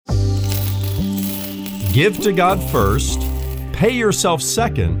Give to God first, pay yourself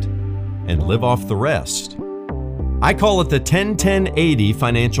second, and live off the rest. I call it the 10-10-80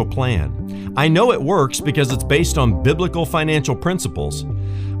 financial plan. I know it works because it's based on biblical financial principles.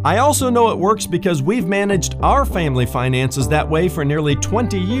 I also know it works because we've managed our family finances that way for nearly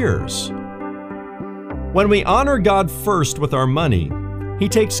 20 years. When we honor God first with our money, He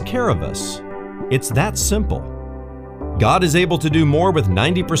takes care of us. It's that simple. God is able to do more with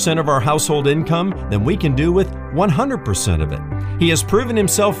 90% of our household income than we can do with 100% of it. He has proven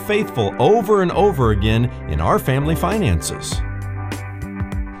Himself faithful over and over again in our family finances.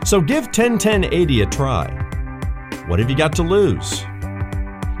 So give 10-10-80 a try. What have you got to lose?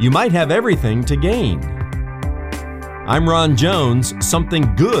 You might have everything to gain. I'm Ron Jones.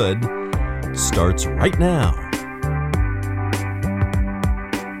 Something good starts right now.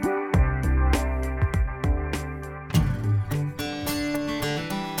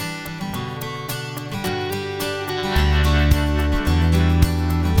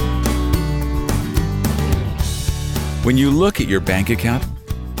 When you look at your bank account,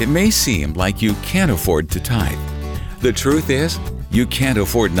 it may seem like you can't afford to tithe. The truth is, you can't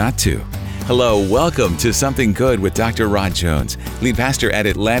afford not to. Hello, welcome to Something Good with Dr. Ron Jones, lead pastor at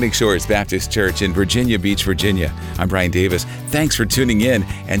Atlantic Shores Baptist Church in Virginia Beach, Virginia. I'm Brian Davis. Thanks for tuning in.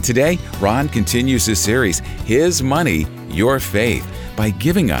 And today, Ron continues his series, His Money, Your Faith, by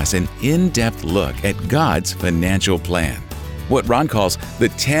giving us an in-depth look at God's financial plan. What Ron calls the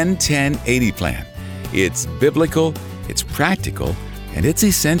 10-10-80 plan. It's biblical, it's practical, and it's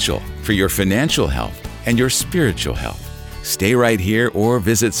essential for your financial health and your spiritual health. Stay right here or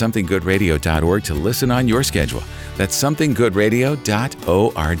visit somethinggoodradio.org to listen on your schedule. That's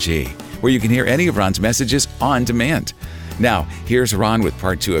somethinggoodradio.org, where you can hear any of Ron's messages on demand. Now, here's Ron with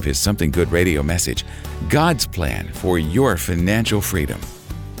part 2 of his Something Good Radio message, God's plan for your financial freedom.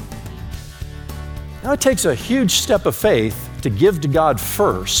 Now, it takes a huge step of faith to give to God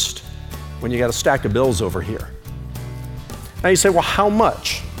first when you got a stack of bills over here. Now you say, well, how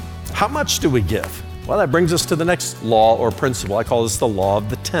much? How much do we give? Well, that brings us to the next law or principle. I call this the law of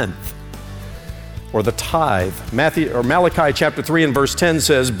the tenth, or the tithe. Malachi chapter 3 and verse 10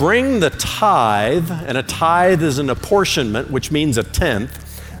 says, bring the tithe, and a tithe is an apportionment, which means a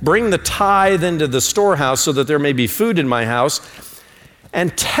tenth. Bring the tithe into the storehouse so that there may be food in my house.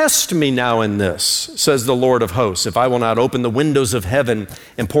 And test me now in this, says the Lord of hosts, if I will not open the windows of heaven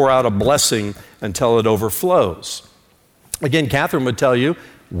and pour out a blessing until it overflows. Again, Catherine would tell you,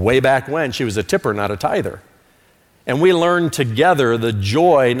 way back when, she was a tipper, not a tither. And we learned together the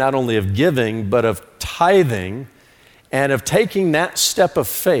joy not only of giving, but of tithing and of taking that step of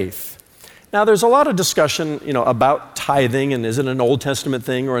faith. Now, there's a lot of discussion, about tithing, and is it an Old Testament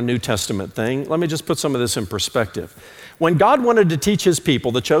thing or a New Testament thing? Let me just put some of this in perspective. When God wanted to teach His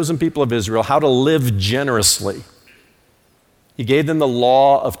people, the chosen people of Israel, how to live generously, He gave them the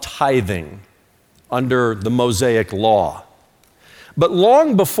law of tithing under the Mosaic law. But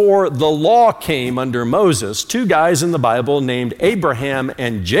long before the law came under Moses, two guys in the Bible named Abraham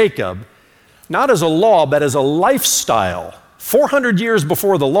and Jacob, not as a law, but as a lifestyle, 400 years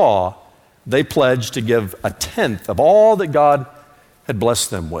before the law, they pledged to give a tenth of all that God had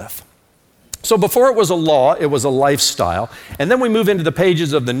blessed them with. So before it was a law, it was a lifestyle. And then we move into the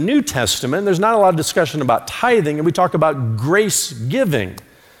pages of the New Testament. There's not a lot of discussion about tithing, and we talk about grace giving.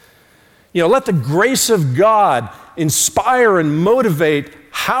 Let the grace of God inspire and motivate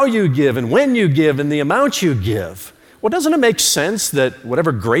how you give and when you give and the amount you give. Well, doesn't it make sense that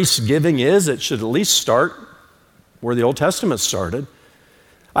whatever grace giving is, it should at least start where the Old Testament started?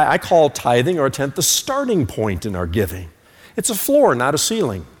 I call tithing or a tenth the starting point in our giving. It's a floor, not a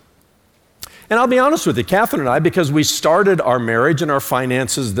ceiling. And I'll be honest with you, Catherine and I, because we started our marriage and our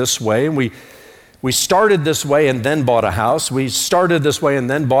finances this way, and we started this way and then bought a house. We started this way and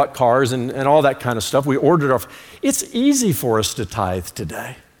then bought cars and all that kind of stuff. We ordered It's easy for us to tithe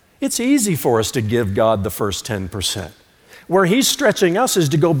today. It's easy for us to give God the first 10%. Where He's stretching us is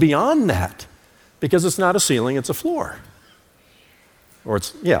to go beyond that, because it's not a ceiling, it's a floor.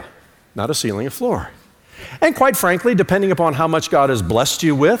 Not a ceiling, a floor. And quite frankly, depending upon how much God has blessed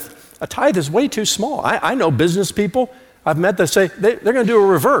you with, a tithe is way too small. I know business people I've met that say they're going to do a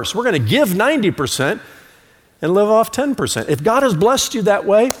reverse. We're going to give 90% and live off 10%. If God has blessed you that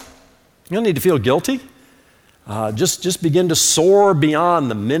way, you don't need to feel guilty. Just begin to soar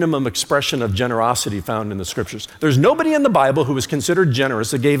beyond the minimum expression of generosity found in the Scriptures. There's nobody in the Bible who was considered generous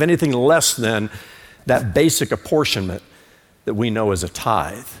that gave anything less than that basic apportionment that we know as a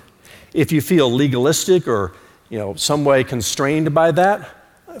tithe. If you feel legalistic or some way constrained by that,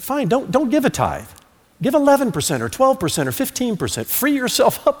 fine, don't give a tithe. Give 11% or 12% or 15%. Free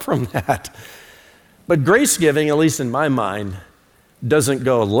yourself up from that. But grace giving, at least in my mind, doesn't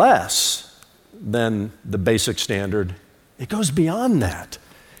go less than the basic standard. It goes beyond that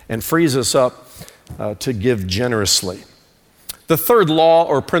and frees us up to give generously. The third law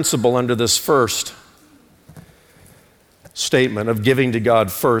or principle under this first statement of giving to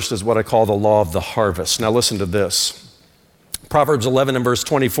God first is what I call the law of the harvest. Now listen to this. Proverbs 11 and verse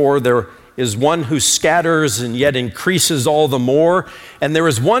 24, there is one who scatters and yet increases all the more, and there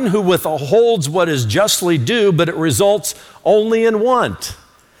is one who withholds what is justly due, but it results only in want.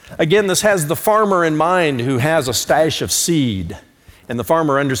 Again, this has the farmer in mind who has a stash of seed, and the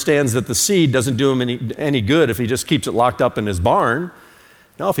farmer understands that the seed doesn't do him any good if he just keeps it locked up in his barn.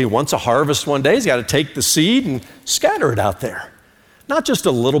 No, if he wants a harvest one day, he's got to take the seed and scatter it out there. Not just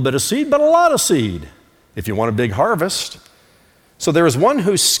a little bit of seed, but a lot of seed if you want a big harvest. So there is one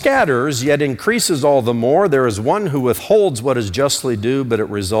who scatters, yet increases all the more. There is one who withholds what is justly due, but it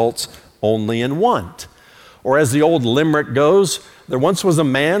results only in want. Or as the old limerick goes, there once was a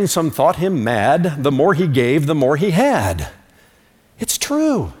man, some thought him mad. The more he gave, the more he had. It's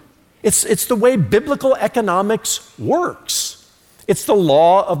true. It's the way biblical economics works. It's the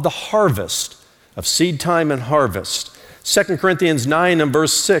law of the harvest, of seed time and harvest. 2 Corinthians 9 and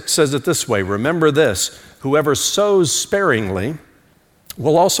verse 6 says it this way, remember this, whoever sows sparingly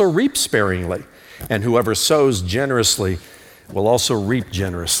will also reap sparingly, and whoever sows generously will also reap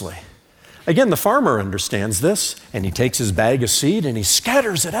generously. Again, the farmer understands this, and he takes his bag of seed and he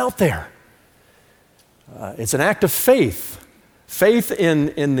scatters it out there. It's an act of faith. Faith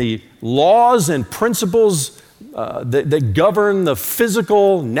in the laws and principles that govern the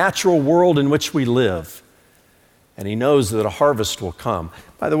physical, natural world in which we live. And he knows that a harvest will come.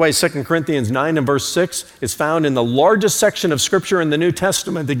 By the way, 2 Corinthians 9 and verse 6 is found in the largest section of Scripture in the New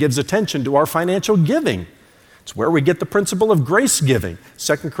Testament that gives attention to our financial giving. It's where we get the principle of grace giving,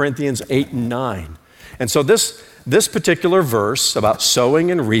 2 Corinthians 8 and 9. And so this particular verse about sowing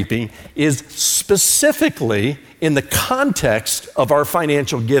and reaping is specifically in the context of our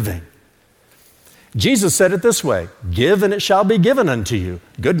financial giving. Jesus said it this way, give and it shall be given unto you.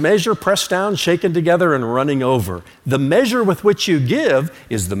 Good measure, pressed down, shaken together, and running over. The measure with which you give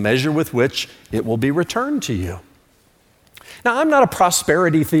is the measure with which it will be returned to you. Now, I'm not a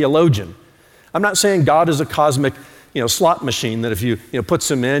prosperity theologian. I'm not saying God is a cosmic, slot machine that if you put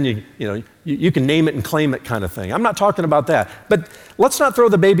some in, you can name it and claim it kind of thing. I'm not talking about that. But let's not throw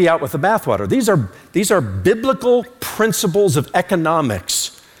the baby out with the bathwater. These are biblical principles of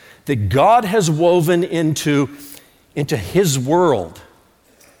economics that God has woven into His world.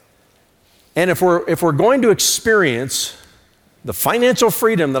 And if we're going to experience the financial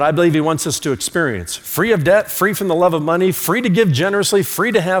freedom that I believe He wants us to experience, free of debt, free from the love of money, free to give generously,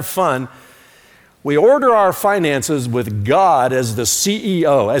 free to have fun, we order our finances with God as the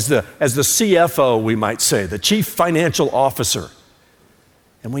CEO, as the CFO, we might say, the Chief Financial Officer.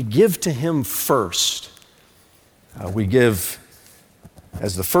 And we give to Him first. We give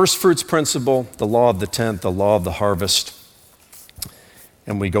as the first fruits principle, the law of the tenth, the law of the harvest,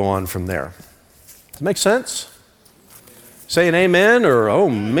 and we go on from there. Does it make sense? Say an amen or oh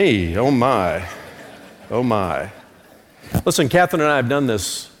me, oh my, oh my. Listen, Catherine and I have done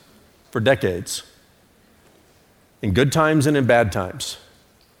this for decades, in good times and in bad times.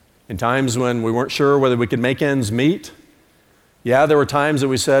 In times when we weren't sure whether we could make ends meet. Yeah, there were times that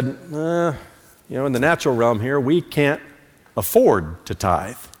we said, in the natural realm here, we can't afford to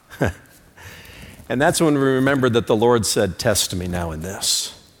tithe. And that's when we remembered that the Lord said, test me now in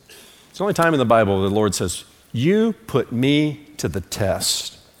this. It's the only time in the Bible the Lord says, you put me to the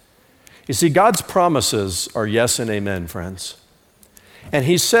test. You see, God's promises are yes and amen, friends. And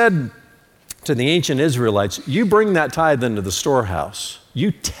He said to the ancient Israelites, you bring that tithe into the storehouse.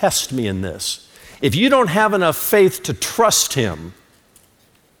 You test me in this. If you don't have enough faith to trust Him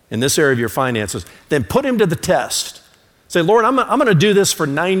in this area of your finances, then put Him to the test. Say, Lord, I'm going to do this for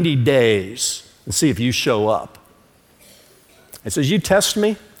 90 days and see if you show up. It says, you test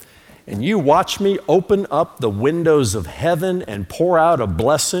me and you watch me open up the windows of heaven and pour out a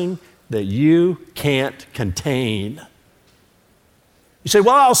blessing that you can't contain. You say,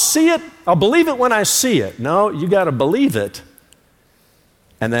 well, I'll see it. I'll believe it when I see it. No, you got to believe it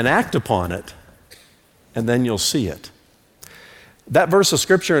and then act upon it, and then you'll see it. That verse of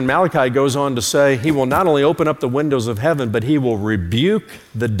Scripture in Malachi goes on to say, He will not only open up the windows of heaven, but He will rebuke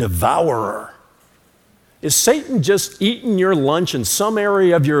the devourer. Is Satan just eating your lunch in some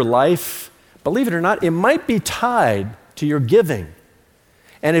area of your life? Believe it or not, it might be tied to your giving.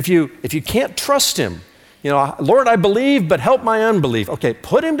 And if you can't trust Him, Lord, I believe, but help my unbelief. Okay,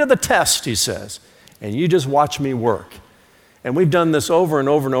 put Him to the test, He says, and you just watch me work. And we've done this over and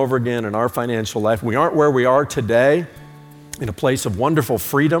over and over again in our financial life. We aren't where we are today in a place of wonderful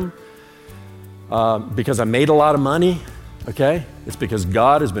freedom because I made a lot of money, okay? It's because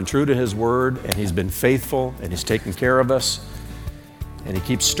God has been true to His word, and He's been faithful, and He's taken care of us, and He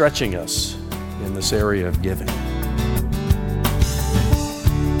keeps stretching us in this area of giving.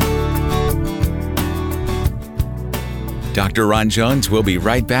 Dr. Ron Jones will be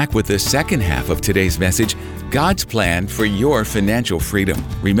right back with the second half of today's message, God's Plan for Your Financial Freedom.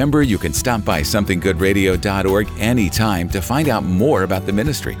 Remember, you can stop by somethinggoodradio.org anytime to find out more about the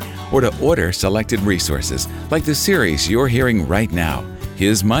ministry or to order selected resources like the series you're hearing right now,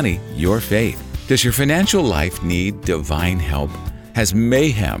 His Money, Your Faith. Does your financial life need divine help? Has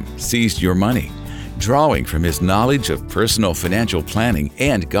mayhem seized your money? Drawing from his knowledge of personal financial planning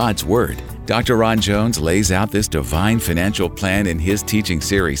and God's Word, Dr. Ron Jones lays out this divine financial plan in his teaching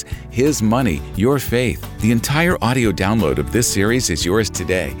series, His Money, Your Faith. The entire audio download of this series is yours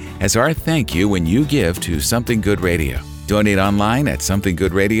today as our thank you when you give to Something Good Radio. Donate online at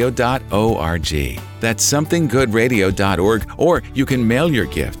somethinggoodradio.org. That's somethinggoodradio.org, or you can mail your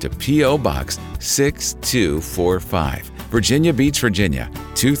gift to P.O. Box 6245, Virginia Beach, Virginia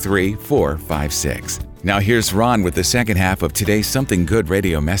 23456. Now here's Ron with the second half of today's Something Good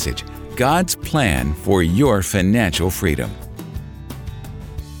Radio message, God's Plan for Your Financial Freedom.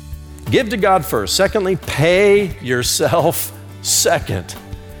 Give to God first. Secondly, pay yourself second.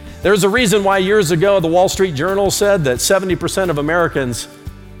 There's a reason why years ago the Wall Street Journal said that 70% of Americans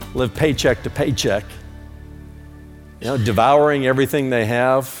live paycheck to paycheck, devouring everything they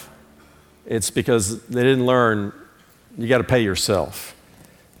have. It's because they didn't learn you got to pay yourself.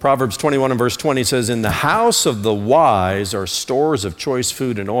 Proverbs 21 and verse 20 says, "In the house of the wise are stores of choice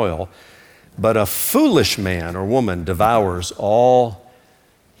food and oil, but a foolish man or woman devours all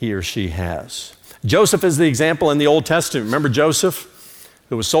he or she has." Joseph is the example in the Old Testament. Remember Joseph,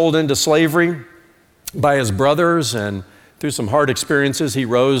 who was sold into slavery by his brothers, and through some hard experiences, he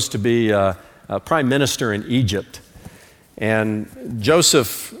rose to be a prime minister in Egypt. And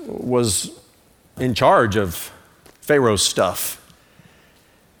Joseph was in charge of Pharaoh's stuff.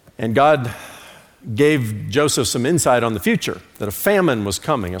 And God gave Joseph some insight on the future, that a famine was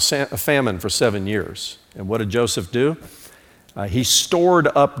coming, a famine for 7 years. And what did Joseph do? He stored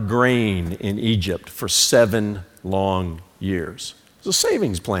up grain in Egypt for 7 long years. It was a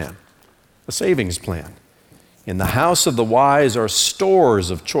savings plan, a savings plan. In the house of the wise are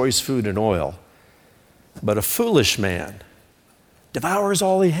stores of choice food and oil, but a foolish man devours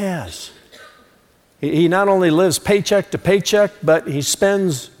all he has. He not only lives paycheck to paycheck, but he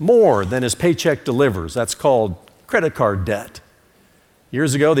spends more than his paycheck delivers. That's called credit card debt.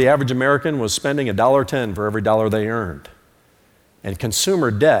 Years ago, the average American was spending $1.10 for every dollar they earned. And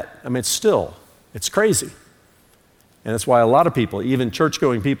consumer debt, it's crazy. And that's why a lot of people, even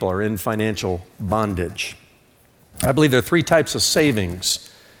church-going people, are in financial bondage. I believe there are 3 types of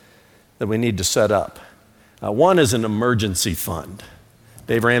savings that we need to set up. One is an emergency fund.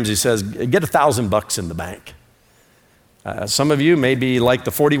 Dave Ramsey says, get $1,000 in the bank. Some of you may be like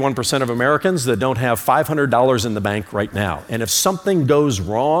the 41% of Americans that don't have $500 in the bank right now. And if something goes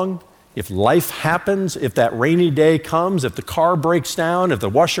wrong, if life happens, if that rainy day comes, if the car breaks down, if the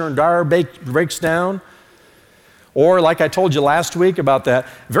washer and dryer breaks down, or like I told you last week about that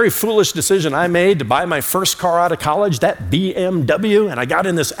very foolish decision I made to buy my first car out of college, that BMW, and I got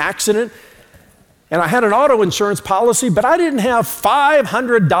in this accident, and I had an auto insurance policy, but I didn't have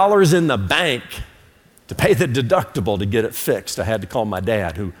 $500 in the bank to pay the deductible to get it fixed. I had to call my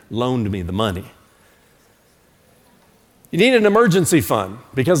dad, who loaned me the money. You need an emergency fund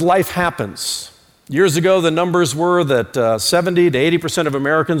because life happens. Years ago, the numbers were that 70 to 80% of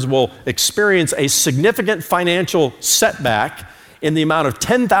Americans will experience a significant financial setback in the amount of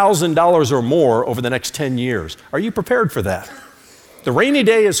 $10,000 or more over the next 10 years. Are you prepared for that? The rainy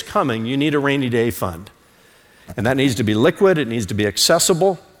day is coming. You need a rainy day fund. And that needs to be liquid. It needs to be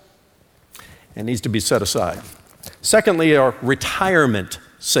accessible. It needs to be set aside. Secondly, are retirement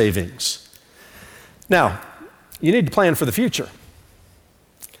savings. Now, you need to plan for the future.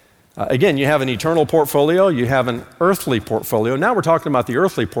 Again, you have an eternal portfolio, you have an earthly portfolio. Now we're talking about the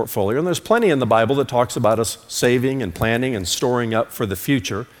earthly portfolio, and there's plenty in the Bible that talks about us saving and planning and storing up for the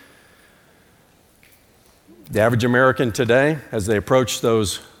future. The average American today, as they approach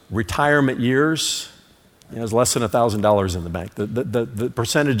those retirement years, has less than $1,000 in the bank. The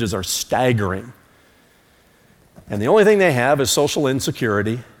percentages are staggering. And the only thing they have is social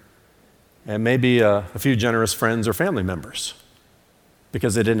insecurity and maybe a few generous friends or family members,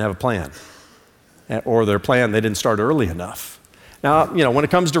 because they didn't have a plan, or their plan, they didn't start early enough. Now, when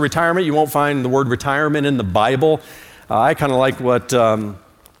it comes to retirement, you won't find the word retirement in the Bible, I kind of like what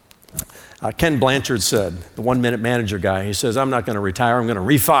Ken Blanchard said, the one-minute manager guy. He says, I'm not going to retire, I'm going to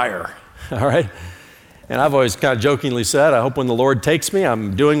refire. All right? And I've always kind of jokingly said, I hope when the Lord takes me,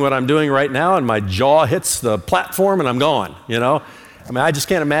 I'm doing what I'm doing right now, and my jaw hits the platform and I'm gone, you know? I mean, I just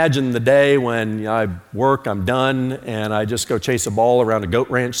can't imagine the day when I work, I'm done, and I just go chase a ball around a goat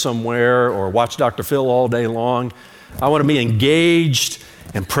ranch somewhere or watch Dr. Phil all day long. I want to be engaged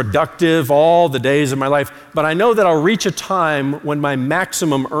and productive all the days of my life, but I know that I'll reach a time when my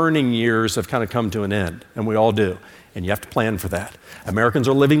maximum earning years have kind of come to an end, and we all do, and you have to plan for that. Americans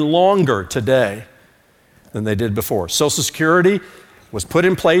are living longer today than they did before. Social Security was put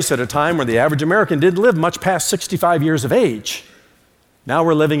in place at a time where the average American didn't live much past 65 years of age. Now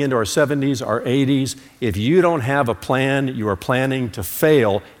we're living into our 70s, our 80s. If you don't have a plan, you are planning to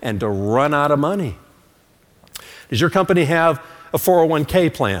fail and to run out of money. Does your company have a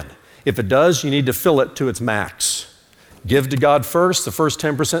 401k plan? If it does, you need to fill it to its max. Give to God first, the first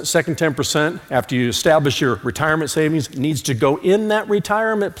 10%, second 10%, after you establish your retirement savings, needs to go in that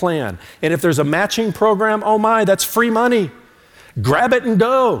retirement plan. And if there's a matching program, oh my, that's free money. Grab it and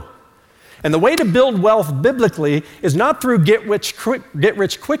go. And the way to build wealth biblically is not through get rich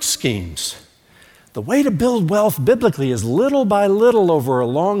quick schemes. The way to build wealth biblically is little by little over a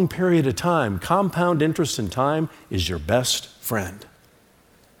long period of time. Compound interest in time is your best friend.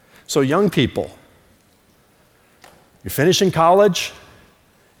 So young people, you're finishing college,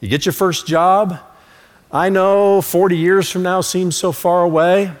 you get your first job. I know 40 years from now seems so far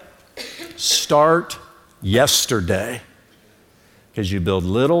away. Start yesterday, because you build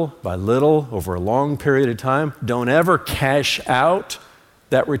little by little over a long period of time. Don't ever cash out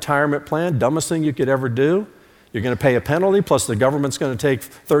that retirement plan. Dumbest thing you could ever do. You're going to pay a penalty, plus the government's going to take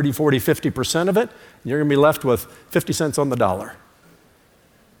 30, 40, 50% of it, and you're going to be left with 50 cents on the dollar.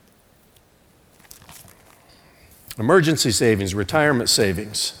 Emergency savings, retirement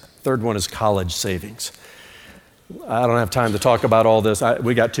savings. Third one is college savings. I don't have time to talk about all this.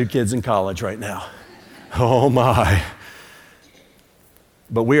 We got 2 kids in college right now. Oh my.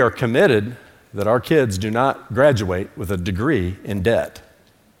 But we are committed that our kids do not graduate with a degree in debt.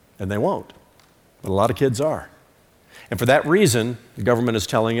 And they won't. But a lot of kids are. And for that reason, the government is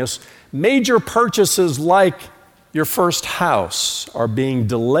telling us major purchases like your first house are being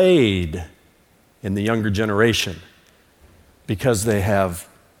delayed in the younger generation because they have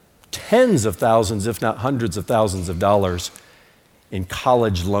tens of thousands, if not hundreds of thousands of dollars in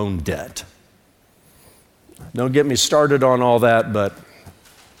college loan debt. Don't get me started on all that, but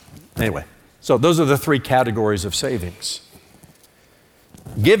anyway. So those are the 3 categories of savings.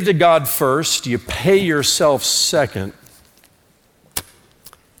 Give to God first, you pay yourself second,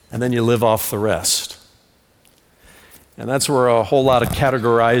 and then you live off the rest. And that's where a whole lot of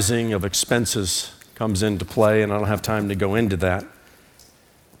categorizing of expenses comes into play, and I don't have time to go into that.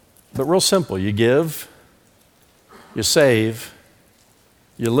 But real simple, you give, you save,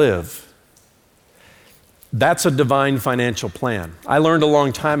 you live. That's a divine financial plan. I learned a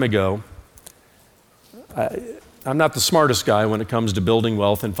long time ago, I'm not the smartest guy when it comes to building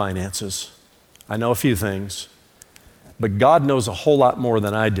wealth and finances. I know a few things, but God knows a whole lot more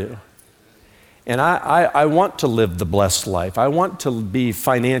than I do. And I want to live the blessed life. I want to be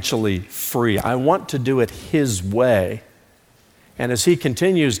financially free. I want to do it His way. And as He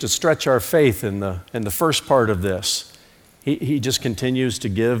continues to stretch our faith in the first part of this, He just continues to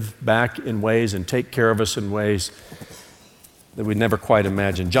give back in ways and take care of us in ways that we'd never quite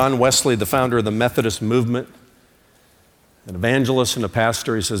imagined. John Wesley, the founder of the Methodist movement, an evangelist and a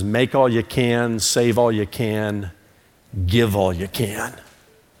pastor, he says, make all you can, save all you can, give all you can.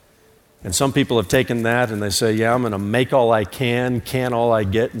 And some people have taken that and they say, yeah, I'm going to make all I can all I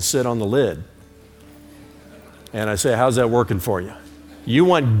get, and sit on the lid. And I say, how's that working for you? You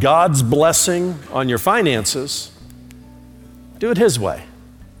want God's blessing on your finances, do it His way.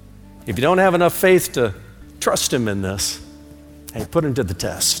 If you don't have enough faith to trust Him in this, hey, put Him to the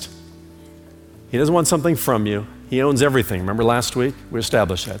test. He doesn't want something from you. He owns everything. Remember last week? We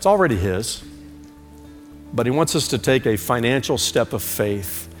established that. It's already His. But He wants us to take a financial step of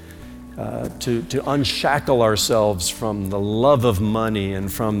faith to unshackle ourselves from the love of money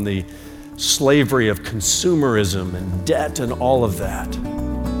and from the slavery of consumerism and debt and all of that.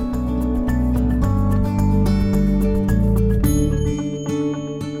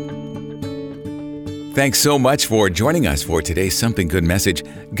 Thanks so much for joining us for today's Something Good message,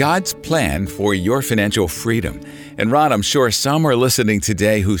 God's plan for your financial freedom. And Ron, I'm sure some are listening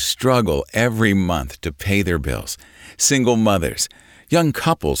today who struggle every month to pay their bills. Single mothers, young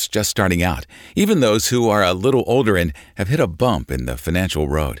couples just starting out, even those who are a little older and have hit a bump in the financial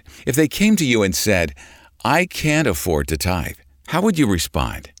road. If they came to you and said, "I can't afford to tithe," how would you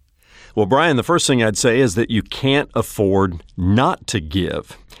respond? Well, Brian, the first thing I'd say is that you can't afford not to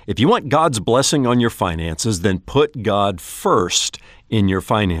give. If you want God's blessing on your finances, then put God first in your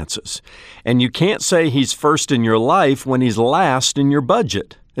finances. And you can't say He's first in your life when He's last in your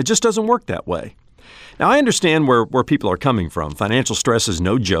budget. It just doesn't work that way. Now, I understand where people are coming from. Financial stress is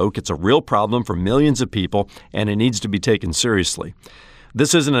no joke. It's a real problem for millions of people, and it needs to be taken seriously.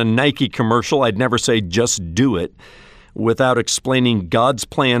 This isn't a Nike commercial. I'd never say just do it without explaining God's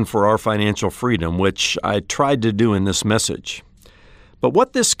plan for our financial freedom, which I tried to do in this message. But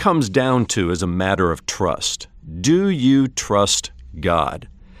what this comes down to is a matter of trust. Do you trust God?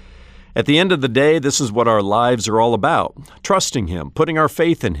 At the end of the day, this is what our lives are all about, trusting Him, putting our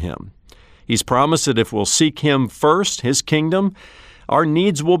faith in Him. He's promised that if we'll seek Him first, His kingdom, our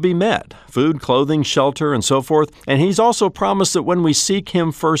needs will be met, food, clothing, shelter, and so forth. And He's also promised that when we seek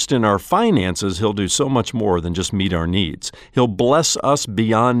Him first in our finances, He'll do so much more than just meet our needs. He'll bless us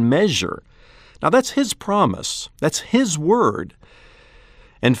beyond measure. Now, that's His promise. That's His word.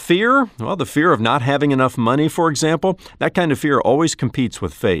 And fear, well, the fear of not having enough money, for example, that kind of fear always competes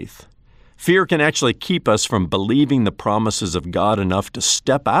with faith. Fear can actually keep us from believing the promises of God enough to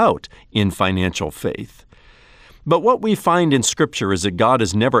step out in financial faith. But what we find in Scripture is that God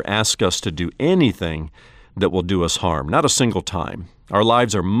has never asked us to do anything that will do us harm, not a single time. Our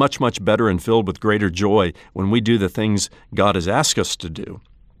lives are much, much better and filled with greater joy when we do the things God has asked us to do.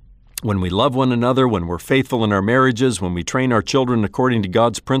 When we love one another, when we're faithful in our marriages, when we train our children according to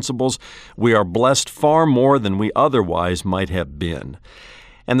God's principles, we are blessed far more than we otherwise might have been.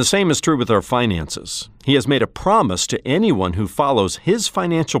 And the same is true with our finances. He has made a promise to anyone who follows His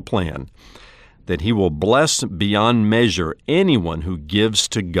financial plan that He will bless beyond measure anyone who gives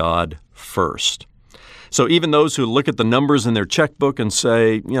to God first. So even those who look at the numbers in their checkbook and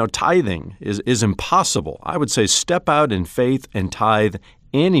say, tithing is impossible, I would say step out in faith and tithe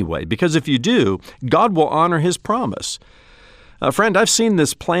anyway, because if you do, God will honor His promise. Friend, I've seen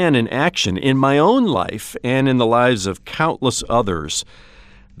this plan in action in my own life and in the lives of countless others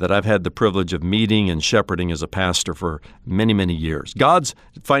that I've had the privilege of meeting and shepherding as a pastor for many, many years. God's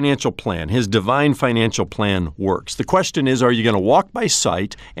financial plan, His divine financial plan works. The question is, are you going to walk by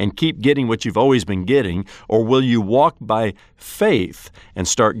sight and keep getting what you've always been getting, or will you walk by faith and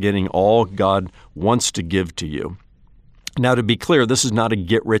start getting all God wants to give to you? Now, to be clear, this is not a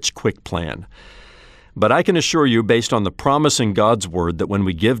get-rich-quick plan. But I can assure you, based on the promise in God's Word, that when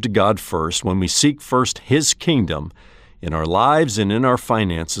we give to God first, when we seek first His kingdom, in our lives and in our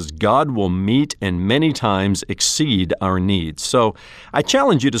finances, God will meet and many times exceed our needs. So I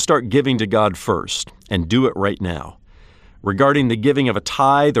challenge you to start giving to God first and do it right now. Regarding the giving of a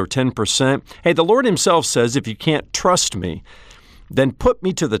tithe or 10%, hey, the Lord Himself says, if you can't trust me, then put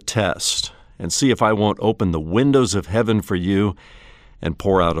me to the test and see if I won't open the windows of heaven for you and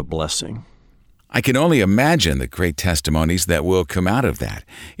pour out a blessing. I can only imagine the great testimonies that will come out of that.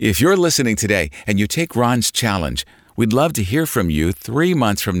 If you're listening today and you take Ron's challenge, we'd love to hear from you 3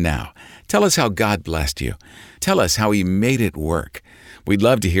 months from now. Tell us how God blessed you. Tell us how He made it work. We'd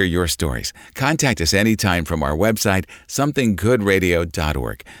love to hear your stories. Contact us anytime from our website,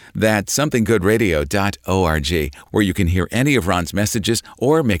 somethinggoodradio.org. That's somethinggoodradio.org, where you can hear any of Ron's messages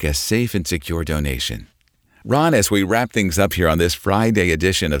or make a safe and secure donation. Ron, as we wrap things up here on this Friday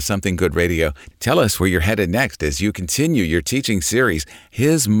edition of Something Good Radio, tell us where you're headed next as you continue your teaching series,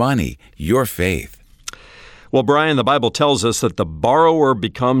 His Money, Your Faith. Well, Brian, the Bible tells us that the borrower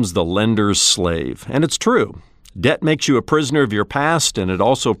becomes the lender's slave. And it's true. Debt makes you a prisoner of your past, and it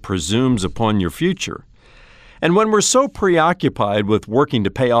also presumes upon your future. And when we're so preoccupied with working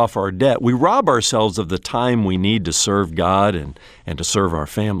to pay off our debt, we rob ourselves of the time we need to serve God and to serve our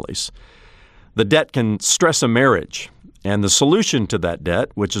families. The debt can stress a marriage, and the solution to that debt,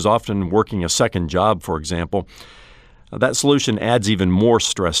 which is often working a second job, for example, that solution adds even more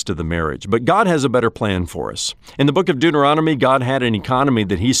stress to the marriage. But God has a better plan for us. In the book of Deuteronomy, God had an economy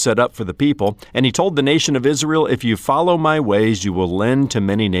that He set up for the people, and He told the nation of Israel, if you follow my ways, you will lend to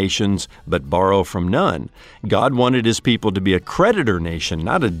many nations, but borrow from none. God wanted His people to be a creditor nation,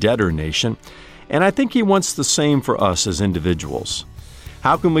 not a debtor nation, and I think He wants the same for us as individuals.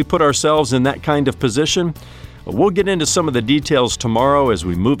 How can we put ourselves in that kind of position? We'll get into some of the details tomorrow as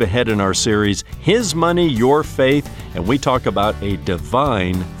we move ahead in our series, His Money, Your Faith, and we talk about a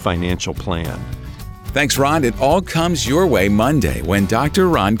divine financial plan. Thanks, Ron. It all comes your way Monday when Dr.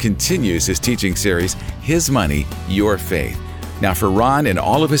 Ron continues his teaching series, His Money, Your Faith. Now, for Ron and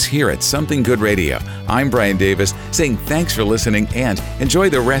all of us here at Something Good Radio, I'm Brian Davis saying thanks for listening and enjoy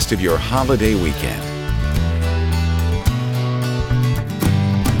the rest of your holiday weekend.